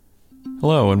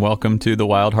Hello and welcome to the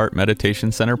Wild Heart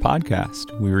Meditation Center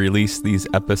podcast. We release these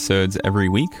episodes every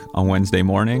week on Wednesday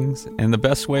mornings, and the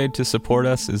best way to support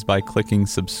us is by clicking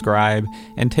subscribe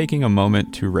and taking a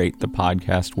moment to rate the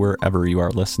podcast wherever you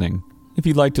are listening. If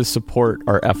you'd like to support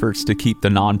our efforts to keep the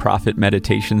nonprofit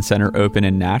meditation center open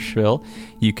in Nashville,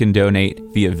 you can donate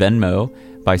via Venmo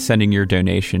by sending your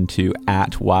donation to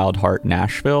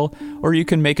 @WildHeartNashville, or you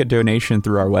can make a donation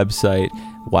through our website,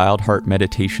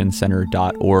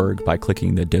 wildheartmeditationcenter.org, by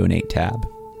clicking the Donate tab.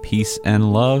 Peace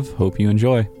and love. Hope you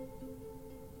enjoy.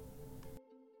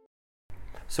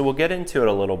 So we'll get into it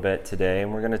a little bit today,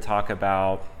 and we're going to talk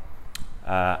about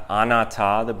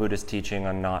Anatta, the Buddhist teaching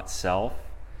on not self,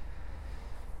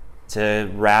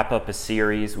 to wrap up a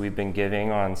series we've been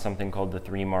giving on something called the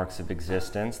 3 marks of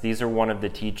existence. These are one of the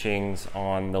teachings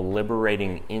on the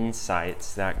liberating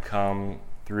insights that come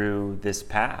through this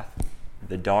path,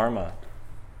 the Dharma.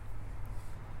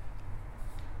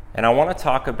 And I want to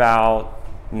talk about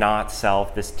not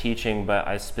self, this teaching, but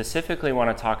I specifically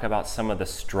want to talk about some of the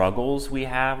struggles we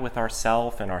have with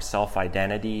ourself and our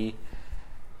self-identity.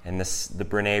 And this, the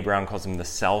Brené Brown calls them the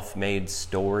self-made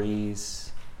stories.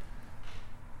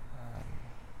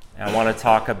 I want to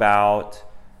talk about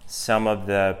some of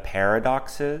the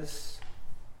paradoxes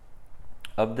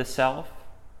of the self.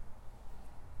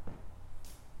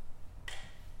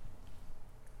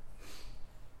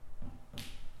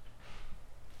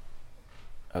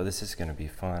 Oh, this is going to be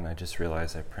fun. I just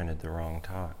realized I printed the wrong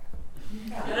talk.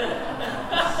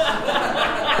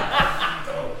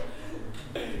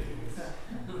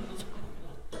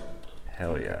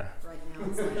 Hell yeah.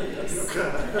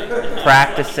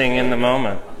 Practicing in the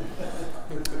moment.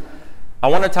 I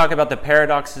want to talk about the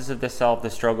paradoxes of the self, the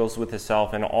struggles with the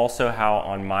self, and also how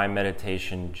on my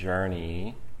meditation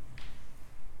journey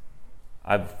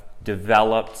I've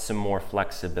developed some more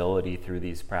flexibility through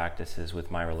these practices with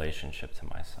my relationship to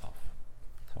myself.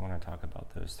 So I want to talk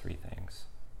about those 3 things.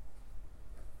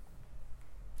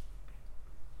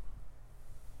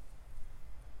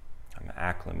 I'm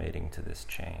acclimating to this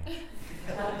change.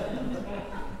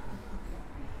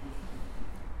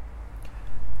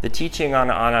 The teaching on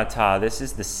Anatta, this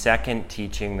is the second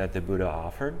teaching that the Buddha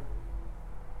offered.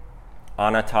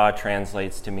 Anatta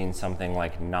translates to mean something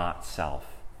like not self.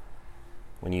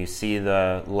 When you see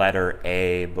the letter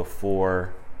A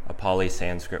before a Pali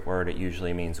Sanskrit word, it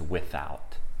usually means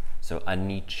without. So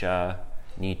anicca,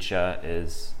 nicca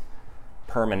is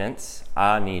permanence,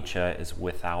 anicca is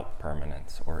without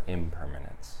permanence or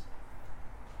impermanence.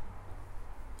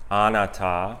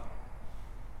 Anatta,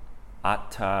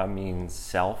 atta means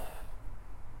self,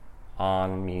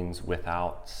 an means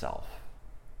without self.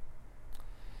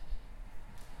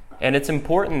 And it's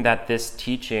important that this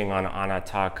teaching on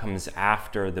anatta comes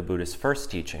after the Buddha's first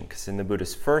teaching, because in the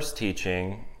Buddha's first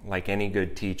teaching, like any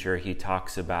good teacher, he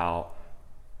talks about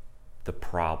the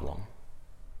problem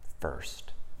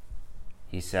first.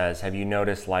 He says, have you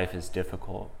noticed life is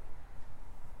difficult?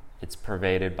 It's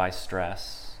pervaded by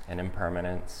stress and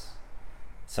impermanence.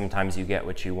 Sometimes you get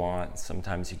what you want,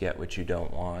 sometimes you get what you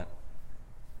don't want.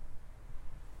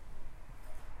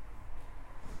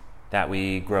 That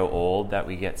we grow old, that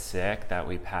we get sick, that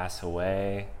we pass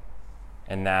away,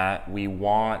 and that we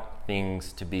want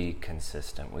things to be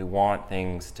consistent. We want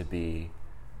things to be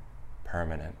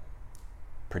permanent,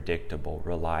 predictable,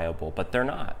 reliable, but they're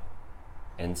not.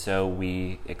 And so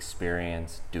we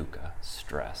experience dukkha,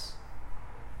 stress.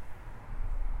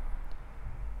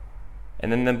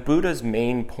 And then the Buddha's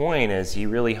main point is he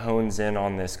really hones in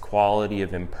on this quality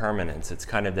of impermanence. It's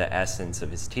kind of the essence of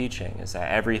his teaching, is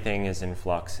that everything is in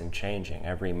flux and changing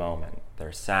every moment. There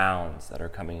are sounds that are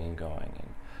coming and going,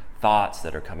 and thoughts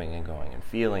that are coming and going, and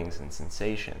feelings and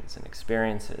sensations and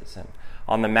experiences. And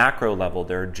on the macro level,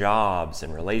 there are jobs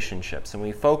and relationships, and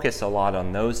we focus a lot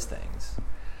on those things.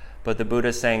 But the Buddha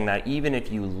is saying that even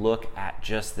if you look at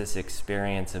just this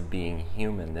experience of being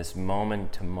human, this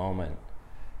moment-to-moment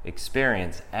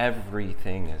experience,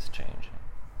 everything is changing.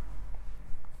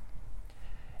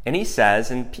 And he says,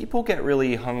 and people get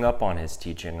really hung up on his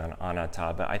teaching on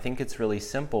anatta, but I think it's really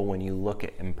simple when you look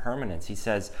at impermanence. He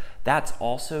says, that's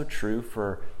also true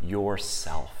for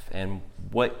yourself and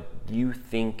what you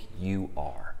think you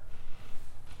are.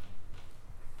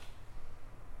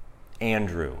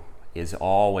 Andrew is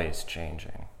always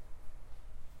changing,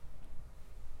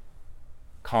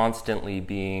 constantly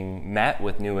being met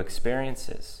with new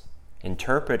experiences,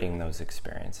 interpreting those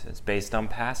experiences based on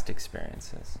past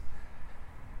experiences,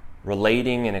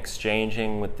 relating and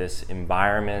exchanging with this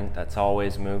environment that's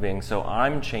always moving. So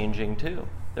I'm changing too.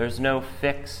 There's no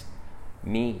fixed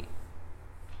me.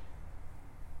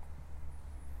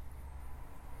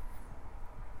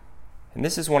 And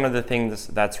this is one of the things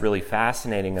that's really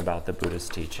fascinating about the Buddha's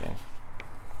teaching.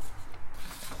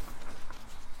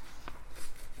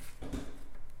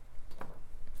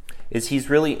 Is he's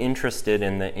really interested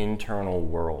in the internal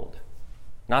world.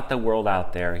 Not the world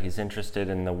out there, he's interested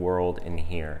in the world in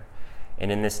here.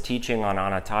 And in this teaching on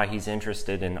Anatta, he's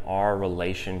interested in our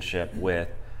relationship with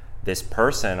this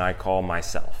person I call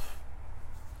myself.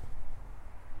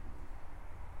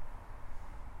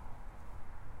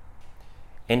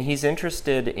 And he's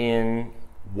interested in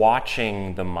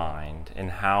watching the mind and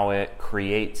how it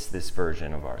creates this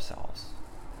version of ourselves.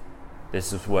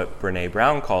 This is what Brené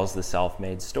Brown calls the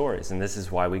self-made stories. And this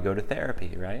is why we go to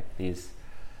therapy, right? These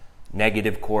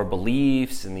negative core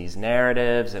beliefs and these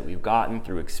narratives that we've gotten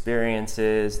through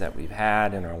experiences that we've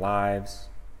had in our lives.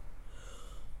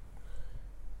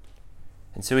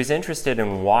 And so he's interested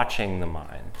in watching the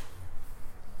mind.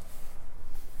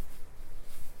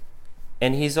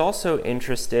 And he's also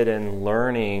interested in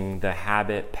learning the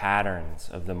habit patterns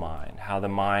of the mind, how the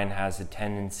mind has a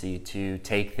tendency to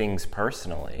take things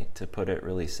personally, to put it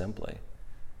really simply.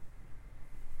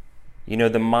 You know,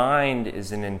 the mind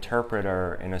is an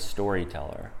interpreter and a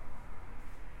storyteller.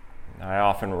 I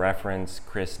often reference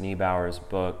Chris Niebauer's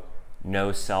book,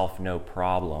 No Self, No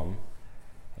Problem.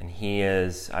 And he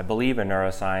is, I believe, a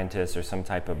neuroscientist or some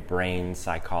type of brain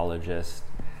psychologist.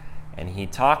 And he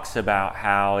talks about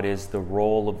how it is the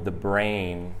role of the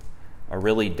brain, a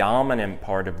really dominant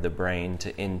part of the brain,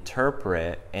 to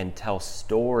interpret and tell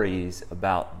stories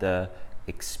about the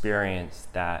experience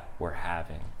that we're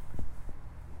having,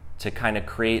 to kind of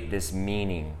create this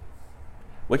meaning,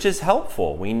 which is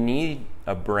helpful. We need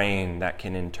a brain that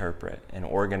can interpret and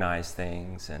organize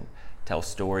things and tell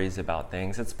stories about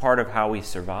things. It's part of how we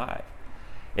survive.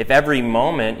 If every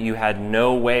moment you had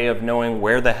no way of knowing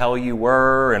where the hell you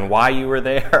were and why you were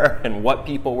there and what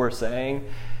people were saying,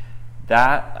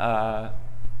 that,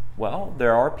 well,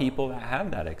 there are people that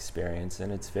have that experience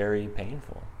and it's very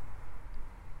painful.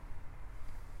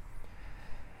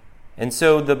 And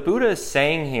so the Buddha is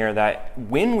saying here that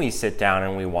when we sit down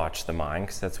and we watch the mind,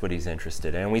 because that's what he's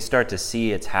interested in, and we start to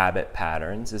see its habit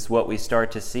patterns, is what we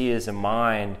start to see is a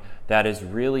mind that is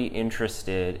really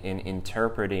interested in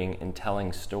interpreting and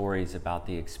telling stories about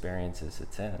the experiences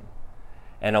it's in.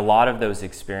 And a lot of those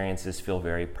experiences feel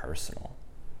very personal.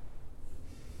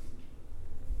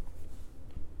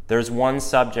 There's one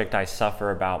subject I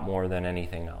suffer about more than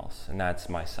anything else, and that's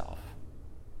myself.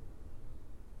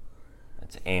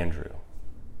 It's Andrew.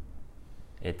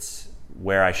 It's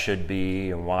where I should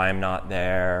be and why I'm not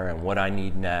there and what I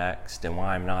need next and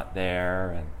why I'm not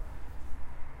there and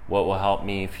what will help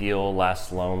me feel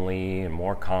less lonely and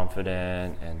more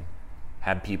confident and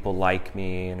have people like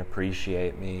me and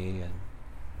appreciate me. And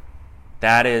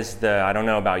that is the, I don't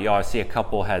know about y'all, I see a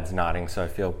couple heads nodding, so I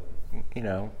feel,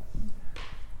 a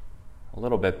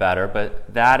little bit better,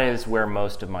 but that is where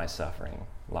most of my suffering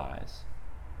lies.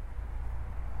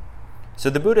 So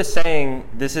the Buddha is saying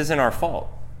this isn't our fault.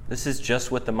 This is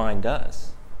just what the mind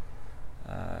does.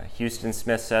 Houston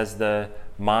Smith says the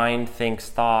mind thinks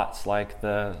thoughts like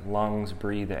the lungs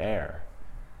breathe air.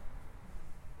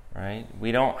 Right?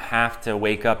 We don't have to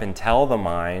wake up and tell the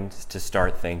mind to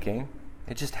start thinking.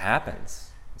 It just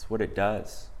happens. It's what it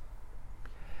does.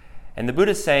 And the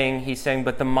Buddha is saying,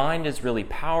 but the mind is really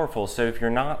powerful. So if you're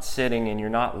not sitting and you're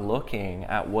not looking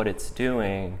at what it's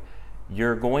doing,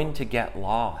 you're going to get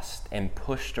lost and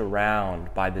pushed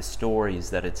around by the stories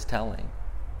that it's telling.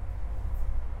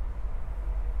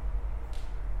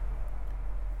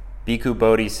 Bhikkhu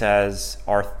Bodhi says,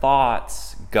 our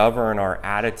thoughts govern our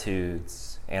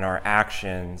attitudes and our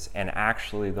actions and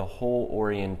actually the whole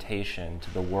orientation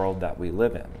to the world that we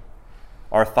live in.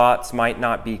 Our thoughts might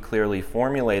not be clearly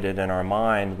formulated in our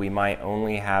mind. We might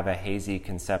only have a hazy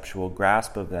conceptual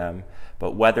grasp of them,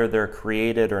 but whether they're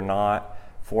created or not,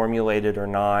 formulated or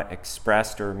not,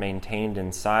 expressed or maintained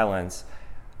in silence,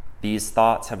 these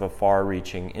thoughts have a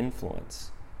far-reaching influence.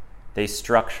 They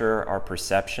structure our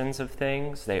perceptions of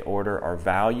things, they order our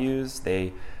values,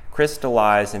 they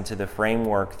crystallize into the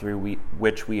framework through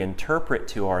which we interpret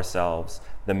to ourselves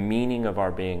the meaning of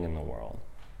our being in the world.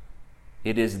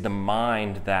 It is the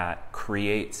mind that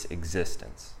creates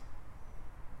existence.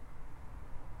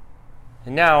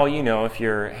 And now, if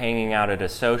you're hanging out at a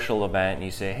social event and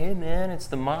you say, hey man, it's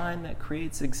the mind that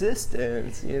creates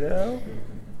existence,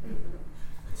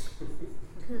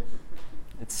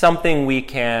 It's something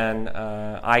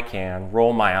I can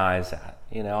roll my eyes at.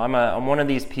 I'm one of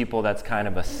these people that's kind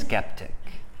of a skeptic,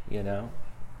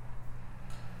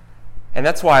 And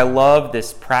that's why I love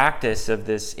this practice of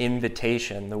this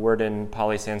invitation. The word in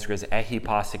Pali Sanskrit is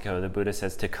ehipassiko. The Buddha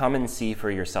says to come and see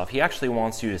for yourself. He actually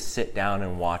wants you to sit down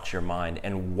and watch your mind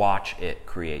and watch it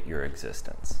create your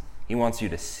existence. He wants you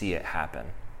to see it happen.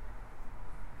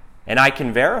 And I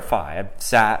can verify, I've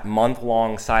sat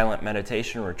month-long silent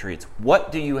meditation retreats. What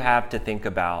do you have to think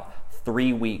about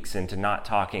 3 weeks into not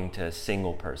talking to a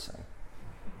single person?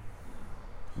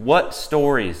 What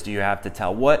stories do you have to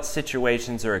tell? What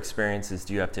situations or experiences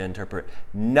do you have to interpret?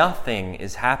 Nothing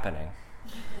is happening.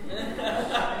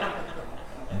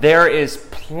 There is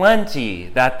plenty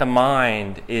that the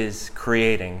mind is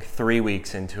creating 3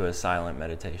 weeks into a silent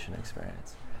meditation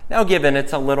experience. Now, given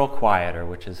it's a little quieter,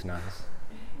 which is nice.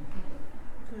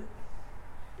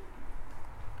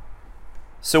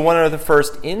 So one of the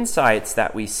first insights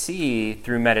that we see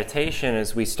through meditation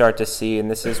is we start to see, and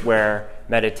this is where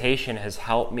meditation has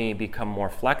helped me become more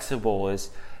flexible, is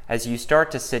as you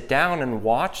start to sit down and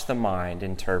watch the mind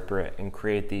interpret and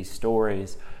create these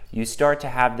stories, you start to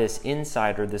have this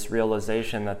insight or this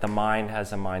realization that the mind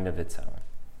has a mind of its own.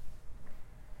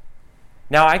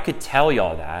 Now, I could tell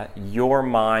y'all that your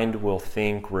mind will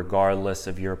think regardless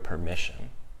of your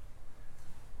permission.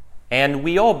 And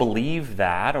we all believe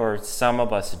that, or some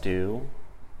of us do.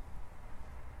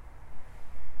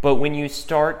 But when you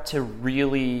start to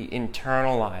really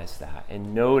internalize that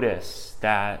and notice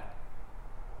that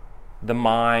the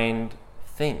mind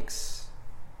thinks,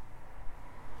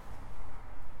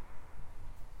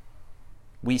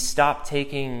 we stop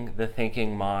taking the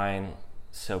thinking mind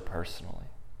so personally.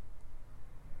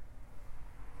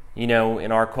 You know,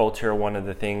 in our culture, one of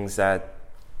the things that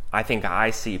I think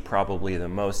I see probably the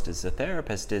most as a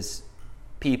therapist is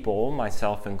people,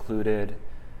 myself included,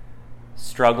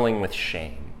 struggling with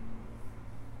shame.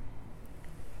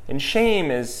 And shame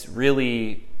is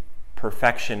really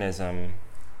perfectionism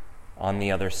on the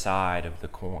other side of the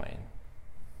coin.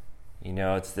 You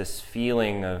know, it's this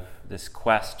feeling of this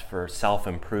quest for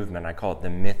self-improvement. I call it the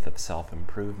myth of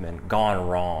self-improvement, gone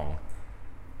wrong.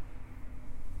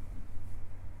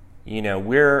 You know,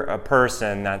 we're a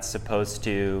person that's supposed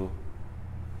to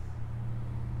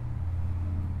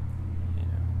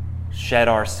shed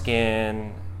our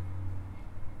skin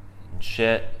and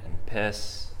shit and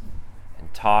piss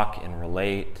and talk and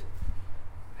relate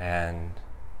and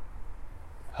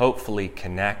hopefully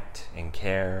connect and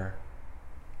care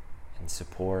and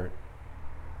support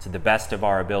to the best of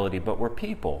our ability. But we're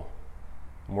people.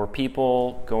 We're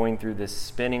people going through this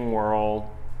spinning world.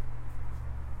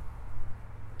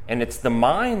 And it's the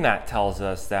mind that tells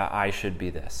us that I should be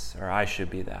this, or I should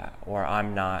be that, or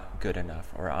I'm not good enough,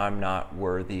 or I'm not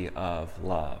worthy of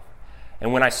love.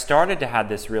 And when I started to have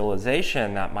this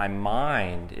realization that my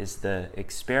mind is the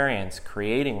experience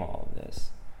creating all of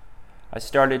this, I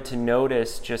started to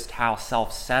notice just how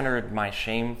self-centered my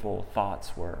shameful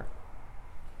thoughts were.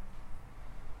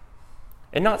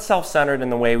 And not self-centered in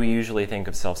the way we usually think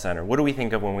of self-centered. What do we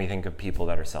think of when we think of people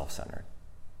that are self-centered?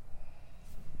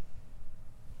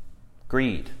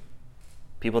 Greed.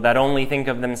 People that only think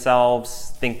of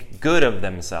themselves, think good of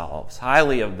themselves,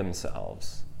 highly of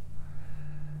themselves.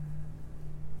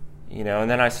 You know,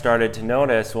 and then I started to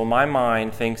notice, well, my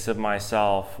mind thinks of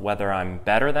myself whether I'm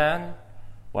better than,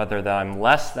 whether I'm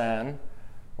less than,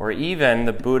 or even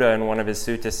the Buddha in one of his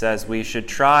suttas says we should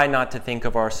try not to think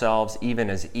of ourselves even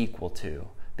as equal to,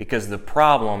 because the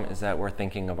problem is that we're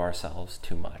thinking of ourselves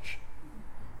too much.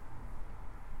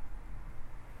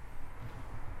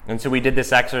 And so we did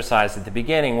this exercise at the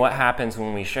beginning. What happens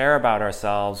when we share about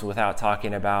ourselves without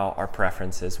talking about our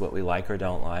preferences, what we like or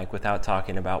don't like, without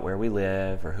talking about where we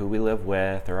live or who we live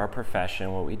with or our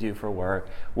profession, what we do for work?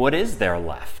 What is there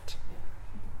left?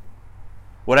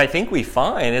 What I think we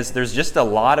find is there's just a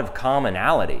lot of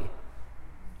commonality.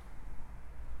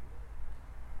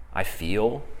 I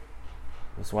feel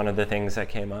was one of the things that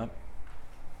came up.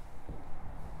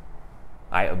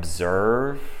 I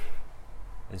observe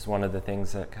is one of the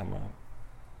things that come up.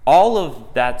 All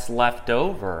of that's left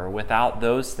over without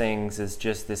those things is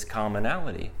just this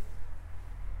commonality.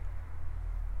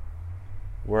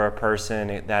 We're a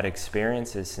person that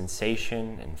experiences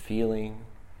sensation and feeling,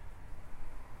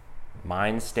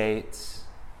 mind states,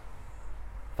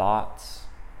 thoughts.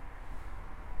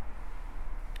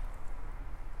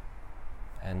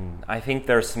 And I think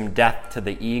there's some death to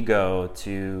the ego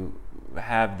to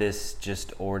have this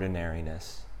just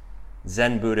ordinariness.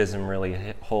 Zen Buddhism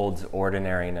really holds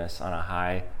ordinariness on a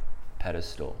high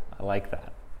pedestal. I like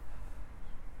that.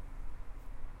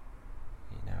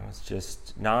 You know, it's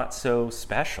just not so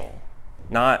special,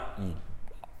 not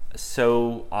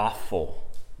so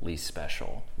awfully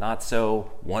special, not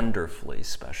so wonderfully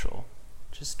special,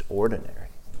 just ordinary.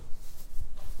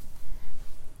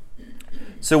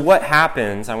 So what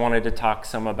happens, I wanted to talk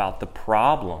some about the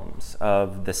problems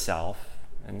of the self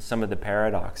and some of the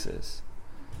paradoxes.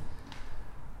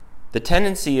 The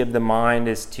tendency of the mind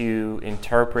is to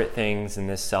interpret things in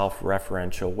this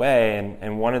self-referential way,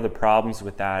 and one of the problems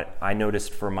with that I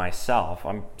noticed for myself,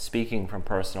 I'm speaking from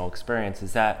personal experience,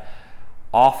 is that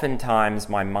oftentimes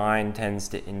my mind tends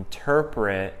to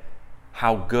interpret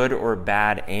how good or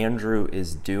bad Andrew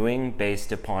is doing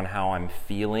based upon how I'm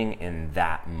feeling in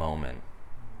that moment.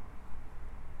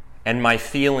 And my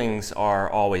feelings are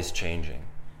always changing.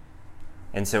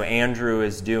 And so Andrew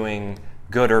is doing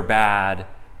good or bad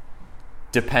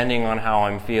depending on how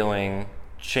I'm feeling,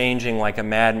 changing like a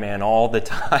madman all the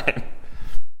time.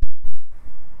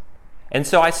 And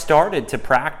so I started to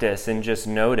practice and just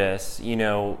notice,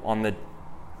 on the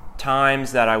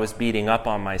times that I was beating up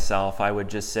on myself, I would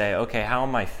just say, okay, how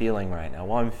am I feeling right now?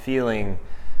 Well, I'm feeling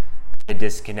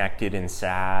disconnected and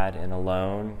sad and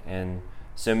alone. And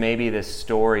so maybe this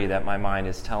story that my mind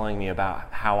is telling me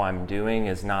about how I'm doing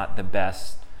is not the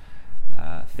best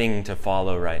thing to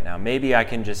follow right now. Maybe I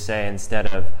can just say, instead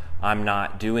of I'm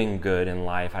not doing good in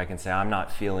life, I can say I'm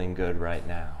not feeling good right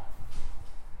now.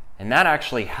 And that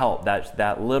actually helped,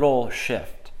 that little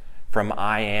shift from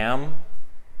I am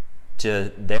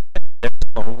to their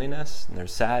loneliness and their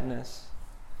sadness.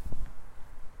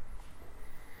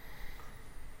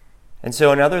 And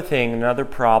so another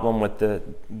problem with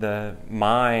the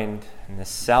mind and the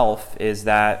self is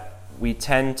that we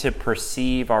tend to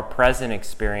perceive our present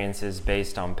experiences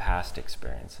based on past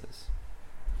experiences.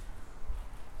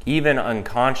 Even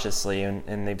unconsciously,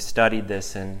 and they've studied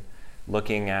this in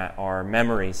looking at our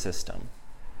memory system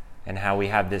and how we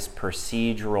have this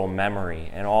procedural memory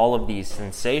and all of these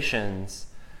sensations,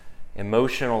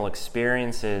 emotional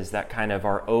experiences that kind of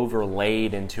are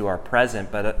overlaid into our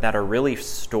present, but that are really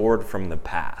stored from the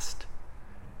past.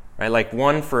 Right? Like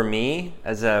one for me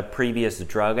as a previous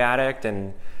drug addict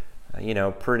and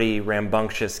pretty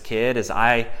rambunctious kid is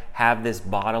I have this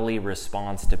bodily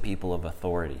response to people of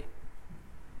authority.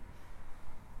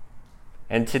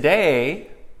 And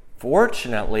today,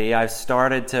 fortunately, I've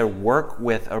started to work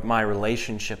with my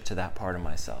relationship to that part of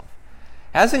myself.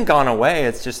 It hasn't gone away.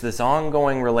 It's just this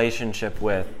ongoing relationship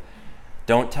with,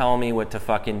 don't tell me what to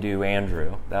fucking do,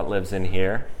 Andrew, that lives in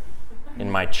here, in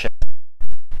my chest.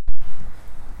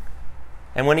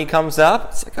 And when he comes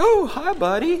up, it's like, oh, hi,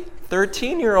 buddy.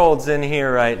 13-year-old's in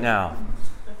here right now.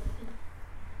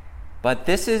 But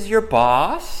this is your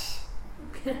boss.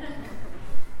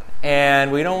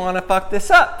 And we don't want to fuck this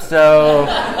up. So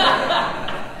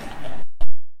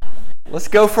let's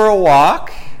go for a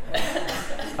walk.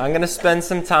 I'm going to spend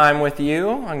some time with you.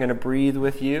 I'm going to breathe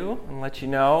with you and let you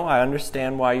know I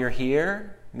understand why you're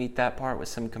here. Meet that part with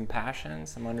some compassion,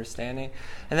 some understanding.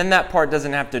 And then that part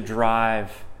doesn't have to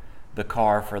drive the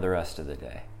car for the rest of the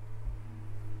day.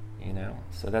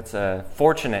 So that's a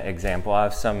fortunate example. I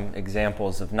have some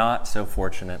examples of not so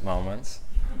fortunate moments.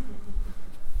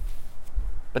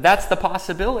 But that's the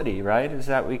possibility, right? Is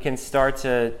that we can start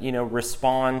to,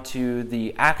 respond to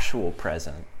the actual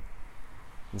present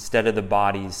instead of the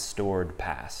body's stored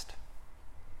past.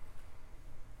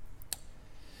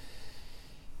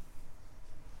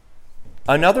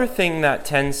 Another thing that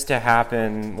tends to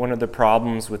happen, one of the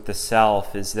problems with the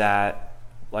self is that,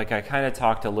 like I kind of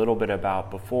talked a little bit about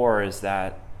before, is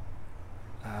that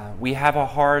we have a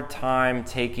hard time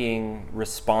taking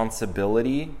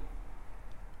responsibility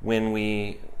when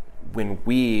we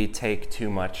take too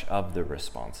much of the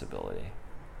responsibility.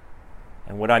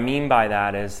 And what I mean by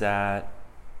that is that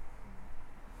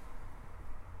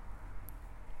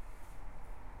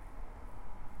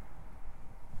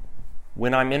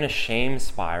when I'm in a shame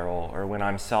spiral or when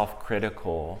I'm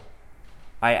self-critical,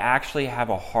 I actually have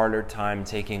a harder time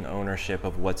taking ownership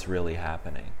of what's really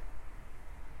happening.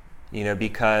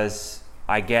 Because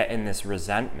I get in this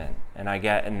resentment and I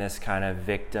get in this kind of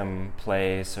victim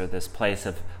place, or this place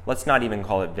of, let's not even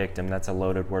call it victim, that's a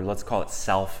loaded word, let's call it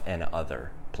self and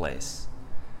other place,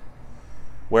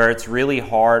 where it's really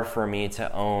hard for me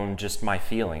to own just my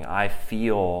feeling. I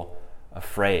feel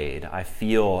afraid, I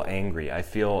feel angry, I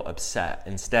feel upset.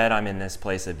 Instead, I'm in this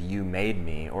place of you made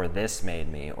me, or this made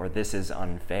me, or this is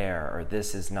unfair, or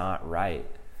this is not right.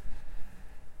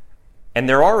 And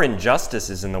there are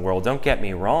injustices in the world, don't get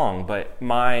me wrong, but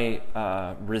my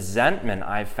resentment,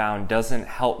 I've found, doesn't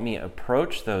help me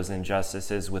approach those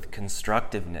injustices with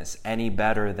constructiveness any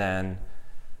better than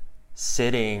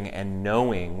sitting and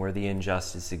knowing where the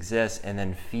injustice exists and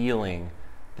then feeling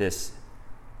this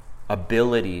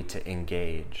ability to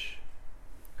engage.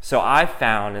 So I've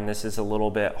found, and this is a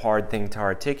little bit hard thing to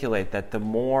articulate, that the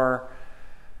more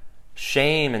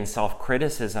shame and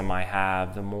self-criticism I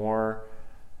have, the more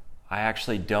I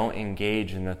actually don't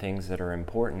engage in the things that are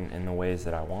important in the ways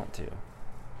that I want to.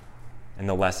 And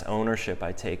the less ownership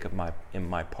I take in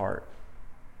my part.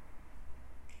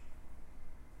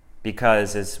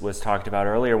 Because, as was talked about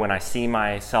earlier, when I see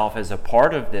myself as a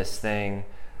part of this thing,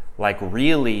 like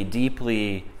really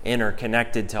deeply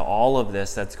interconnected to all of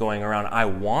this that's going around, I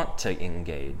want to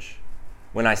engage.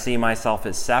 When I see myself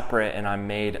as separate and I'm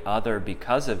made other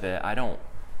because of it, I don't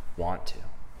want to.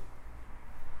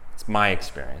 It's my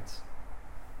experience.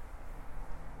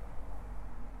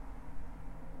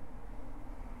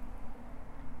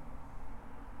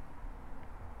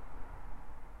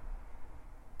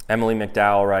 Emily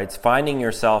McDowell writes, finding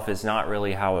yourself is not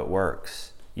really how it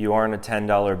works. You aren't a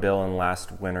 $10 bill in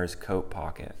last winter's coat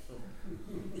pocket.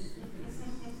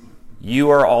 You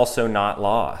are also not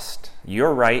lost.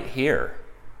 You're right here.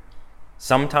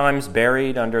 Sometimes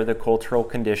buried under the cultural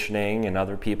conditioning and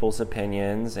other people's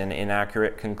opinions and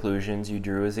inaccurate conclusions you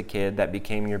drew as a kid that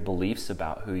became your beliefs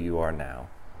about who you are now.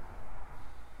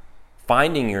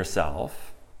 Finding yourself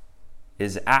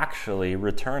is actually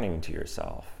returning to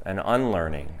yourself, an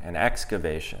unlearning, an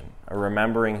excavation, a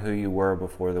remembering who you were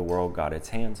before the world got its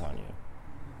hands on you.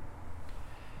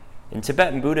 In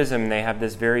Tibetan Buddhism, they have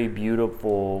this very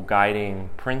beautiful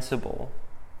guiding principle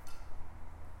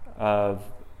of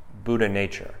Buddha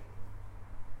nature,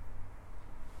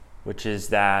 which is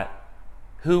that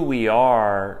who we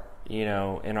are, in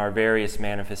our various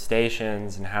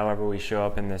manifestations and however we show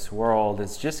up in this world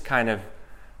is just kind of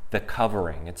the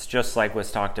covering. It's just like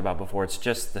was talked about before. It's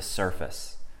just the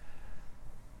surface.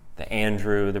 The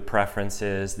Andrew, the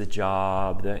preferences, the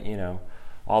job,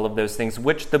 all of those things,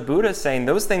 which the Buddha is saying,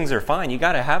 those things are fine. You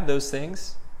got to have those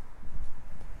things.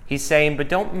 He's saying, but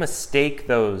don't mistake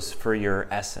those for your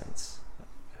essence,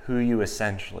 who you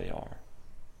essentially are.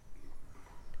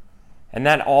 And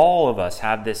that all of us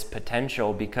have this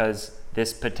potential because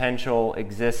this potential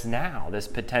exists now, this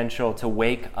potential to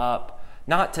wake up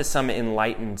not to some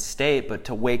enlightened state, but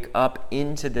to wake up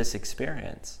into this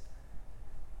experience.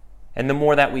 And the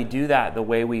more that we do that, the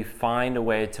way we find a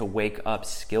way to wake up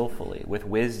skillfully, with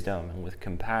wisdom and with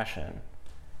compassion.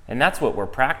 And that's what we're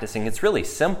practicing. It's really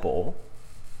simple.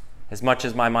 As much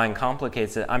as my mind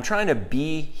complicates it, I'm trying to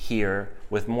be here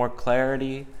with more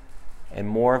clarity and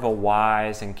more of a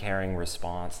wise and caring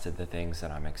response to the things that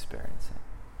I'm experiencing.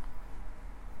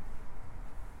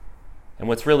 And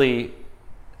what's really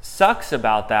sucks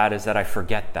about that is that I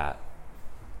forget that.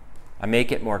 I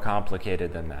make it more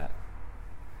complicated than that.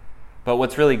 But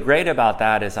what's really great about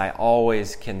that is I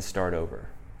always can start over.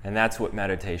 And that's what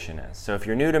meditation is. So if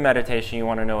you're new to meditation, you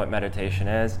want to know what meditation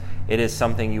is, it is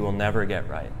something you will never get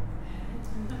right.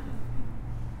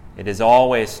 It is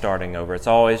always starting over. It's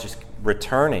always just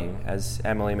returning, as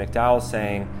Emily McDowell is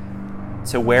saying,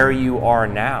 to where you are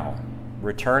now,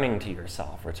 returning to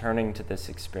yourself, returning to this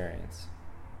experience.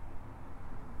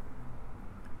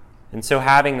 And so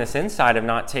having this insight of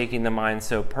not taking the mind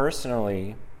so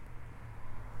personally,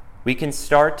 we can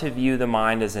start to view the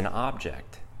mind as an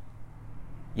object.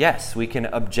 Yes, we can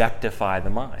objectify the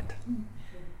mind.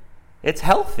 It's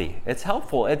healthy, it's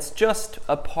helpful, it's just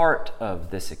a part of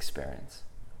this experience.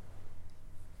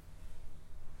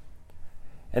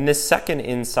 And this second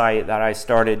insight that I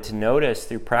started to notice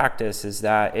through practice is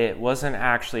that it wasn't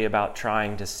actually about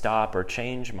trying to stop or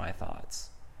change my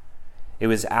thoughts. It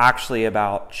was actually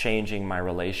about changing my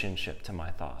relationship to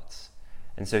my thoughts.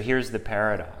 And so here's the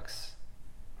paradox.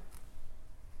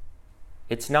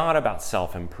 It's not about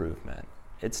self-improvement.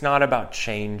 It's not about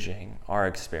changing our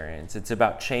experience. It's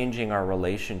about changing our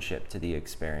relationship to the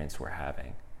experience we're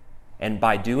having. And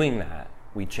by doing that,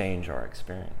 we change our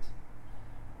experience.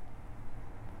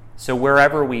 So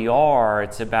wherever we are,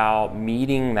 it's about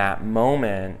meeting that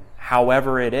moment,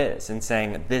 however it is, and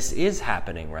saying, this is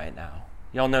happening right now.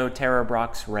 Y'all know Tara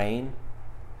Brach's Rain?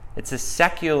 It's a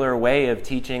secular way of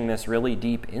teaching this really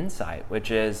deep insight,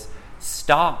 which is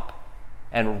stop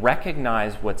and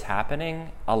recognize what's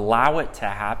happening, allow it to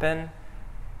happen,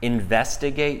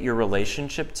 investigate your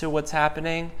relationship to what's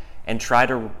happening, and try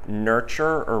to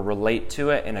nurture or relate to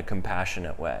it in a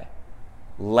compassionate way.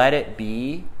 Let it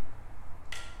be.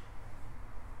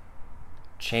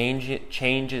 It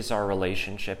changes our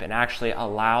relationship and actually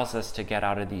allows us to get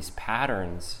out of these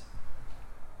patterns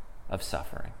of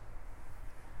suffering.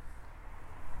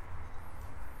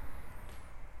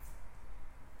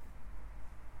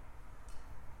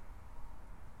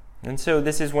 And so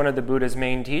this is one of the Buddha's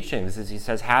main teachings, is he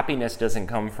says happiness doesn't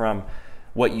come from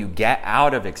what you get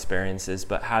out of experiences,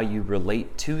 but how you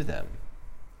relate to them.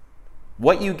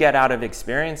 What you get out of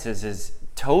experiences is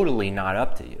totally not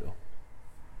up to you.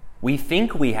 we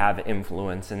think we have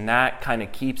influence, and that kind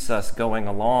of keeps us going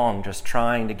along, just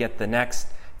trying to get the next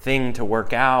thing to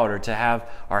work out, or to have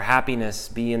our happiness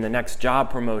be in the next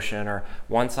job promotion, or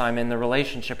once I'm in the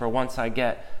relationship, or once I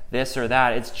get this or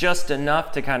that. It's just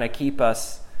enough to kind of keep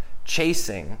us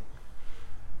chasing.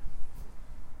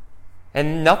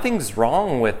 And nothing's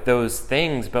wrong with those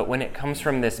things, but when it comes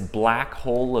from this black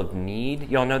hole of need,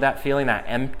 y'all know that feeling, that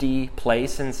empty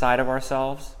place inside of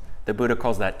ourselves? The Buddha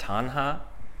calls that tanha.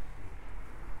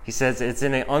 He says it's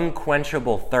an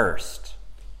unquenchable thirst,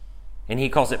 and he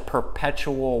calls it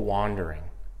perpetual wandering.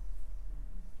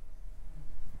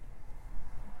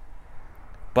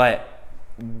 But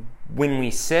when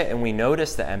we sit and we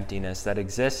notice the emptiness that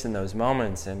exists in those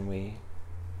moments, and we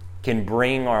can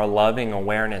bring our loving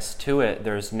awareness to it,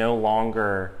 there's no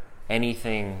longer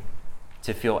anything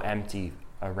to feel empty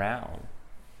around.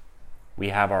 We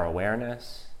have our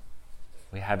awareness.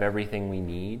 We have everything we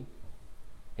need.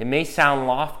 It may sound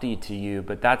lofty to you,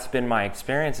 but that's been my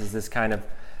experience, is this kind of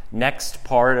next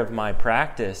part of my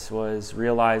practice was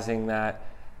realizing that,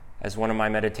 as one of my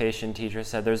meditation teachers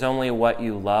said, there's only what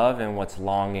you love and what's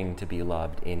longing to be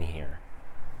loved in here.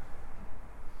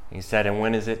 He said, and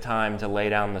when is it time to lay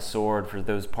down the sword for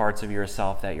those parts of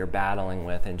yourself that you're battling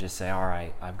with, and just say, all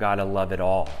right, I've got to love it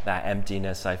all, that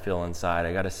emptiness I feel inside.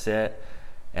 I got to sit,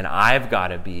 and I've got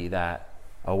to be that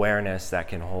awareness that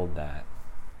can hold that.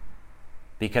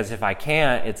 Because if I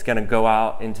can't, it's going to go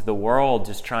out into the world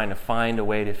just trying to find a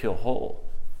way to feel whole.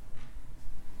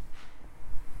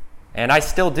 And I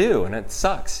still do, and it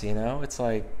sucks, It's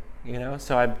like,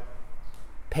 so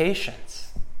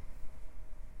patience.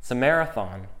 It's a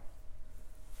marathon.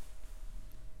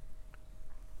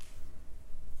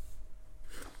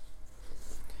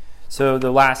 So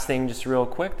the last thing, just real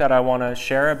quick, that I want to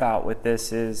share about with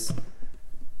this is,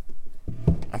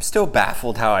 I'm still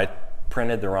baffled how I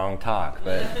printed the wrong talk,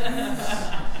 but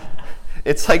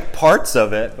it's like parts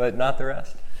of it, but not the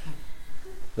rest.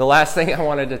 The last thing I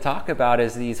wanted to talk about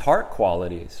is these heart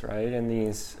qualities, right? And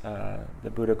these, the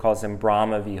Buddha calls them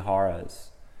Brahma Viharas.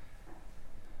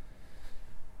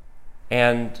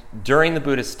 And during the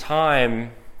Buddha's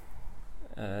time,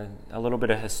 a little bit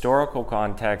of historical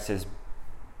context is,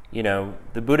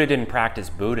 the Buddha didn't practice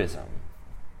Buddhism.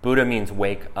 Buddha means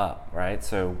wake up, right?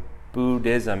 So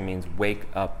Buddhism means wake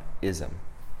up-ism.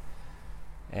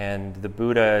 And the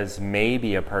Buddha is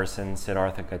maybe a person,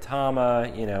 Siddhartha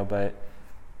Gautama, but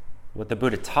what the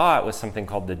Buddha taught was something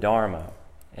called the Dharma.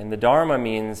 And the Dharma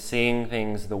means seeing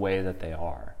things the way that they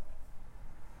are.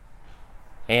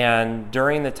 And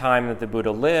during the time that the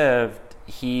Buddha lived,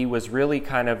 he was really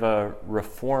kind of a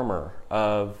reformer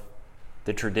of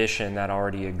the tradition that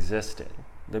already existed.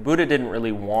 The Buddha didn't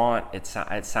really want, it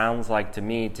sounds like to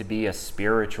me, to be a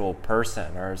spiritual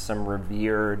person or some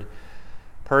revered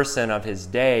person of his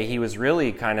day. He was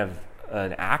really kind of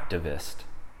an activist.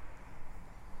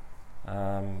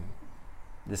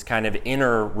 This kind of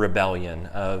inner rebellion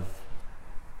of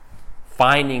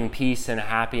finding peace and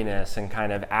happiness and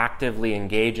kind of actively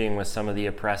engaging with some of the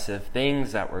oppressive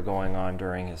things that were going on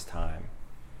during his time.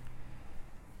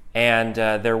 And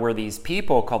there were these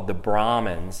people called the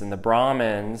Brahmins, and the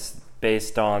Brahmins,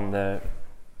 based on the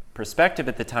perspective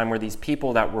at the time, were these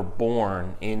people that were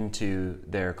born into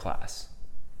their class.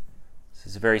 This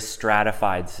is a very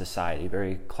stratified society,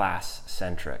 very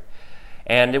class-centric.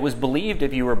 And it was believed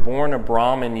if you were born a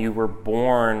Brahmin, you were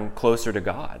born closer to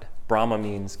God. Brahma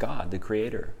means God, the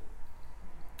creator.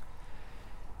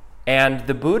 And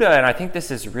the Buddha, and I think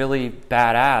this is really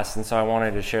badass, and so I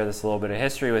wanted to share this little bit of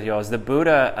history with you all, is the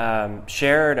Buddha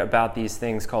shared about these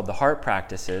things called the heart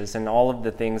practices, and all of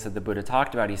the things that the Buddha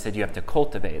talked about, he said you have to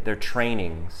cultivate. They're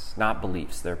trainings, not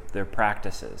beliefs. They're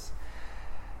practices.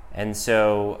 And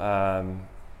so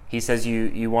he says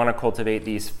you want to cultivate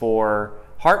these 4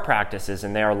 heart practices,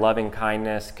 and they are loving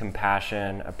kindness,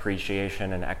 compassion,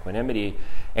 appreciation, and equanimity.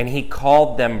 And he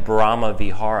called them Brahma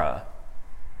Vihara.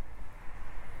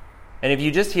 And if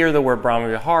you just hear the word Brahma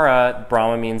Vihara,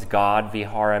 Brahma means God,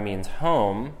 Vihara means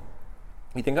home,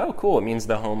 you think, oh, cool, it means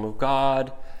the home of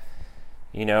God,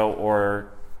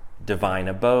 or divine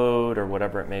abode, or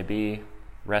whatever it may be,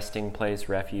 resting place,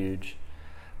 refuge.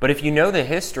 But if you know the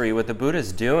history, what the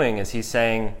Buddha's doing is he's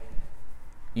saying,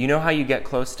 you know how you get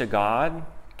close to God?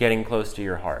 Getting close to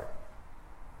your heart.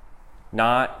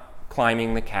 Not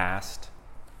climbing the caste,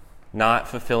 not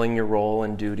fulfilling your role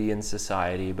and duty in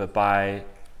society, but by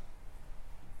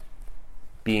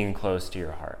being close to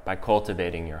your heart, by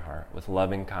cultivating your heart with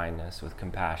loving kindness, with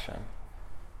compassion,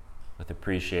 with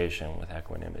appreciation, with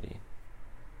equanimity.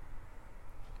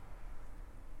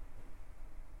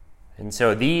 And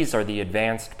so these are the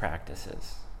advanced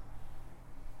practices.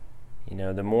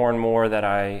 The more and more that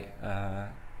I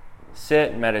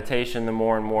sit in meditation, the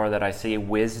more and more that I see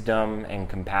wisdom and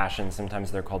compassion,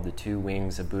 sometimes they're called the two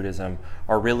wings of Buddhism,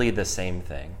 are really the same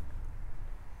thing.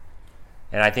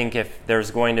 And I think if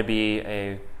there's going to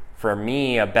be, for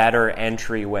me, a better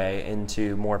entryway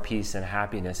into more peace and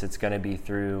happiness, it's going to be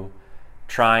through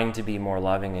trying to be more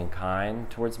loving and kind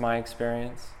towards my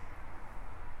experience,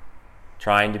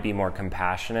 trying to be more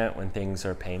compassionate when things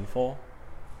are painful,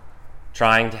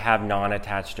 trying to have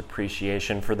non-attached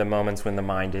appreciation for the moments when the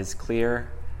mind is clear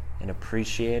and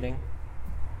appreciating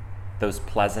those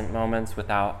pleasant moments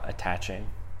without attaching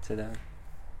to them,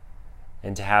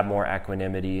 and to have more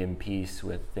equanimity and peace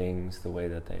with things the way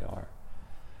that they are.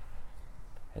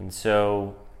 And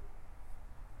so,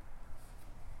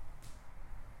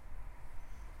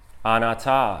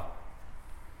 Anatta,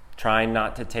 trying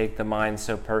not to take the mind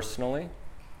so personally.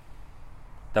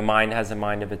 The mind has a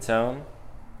mind of its own.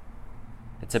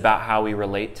 It's about how we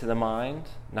relate to the mind,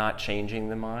 not changing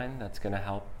the mind. That's going to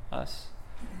help us.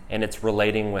 And it's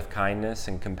relating with kindness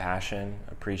and compassion,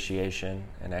 appreciation,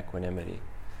 and equanimity.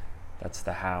 That's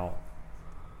the how.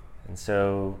 And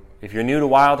so if you're new to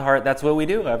Wild Heart, that's what we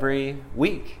do every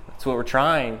week. That's what we're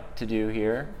trying to do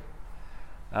here.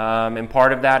 And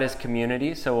part of that is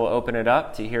community, so we'll open it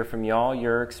up to hear from y'all,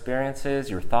 your experiences,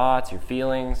 your thoughts, your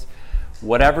feelings,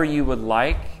 whatever you would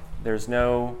like. There's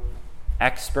no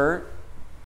expert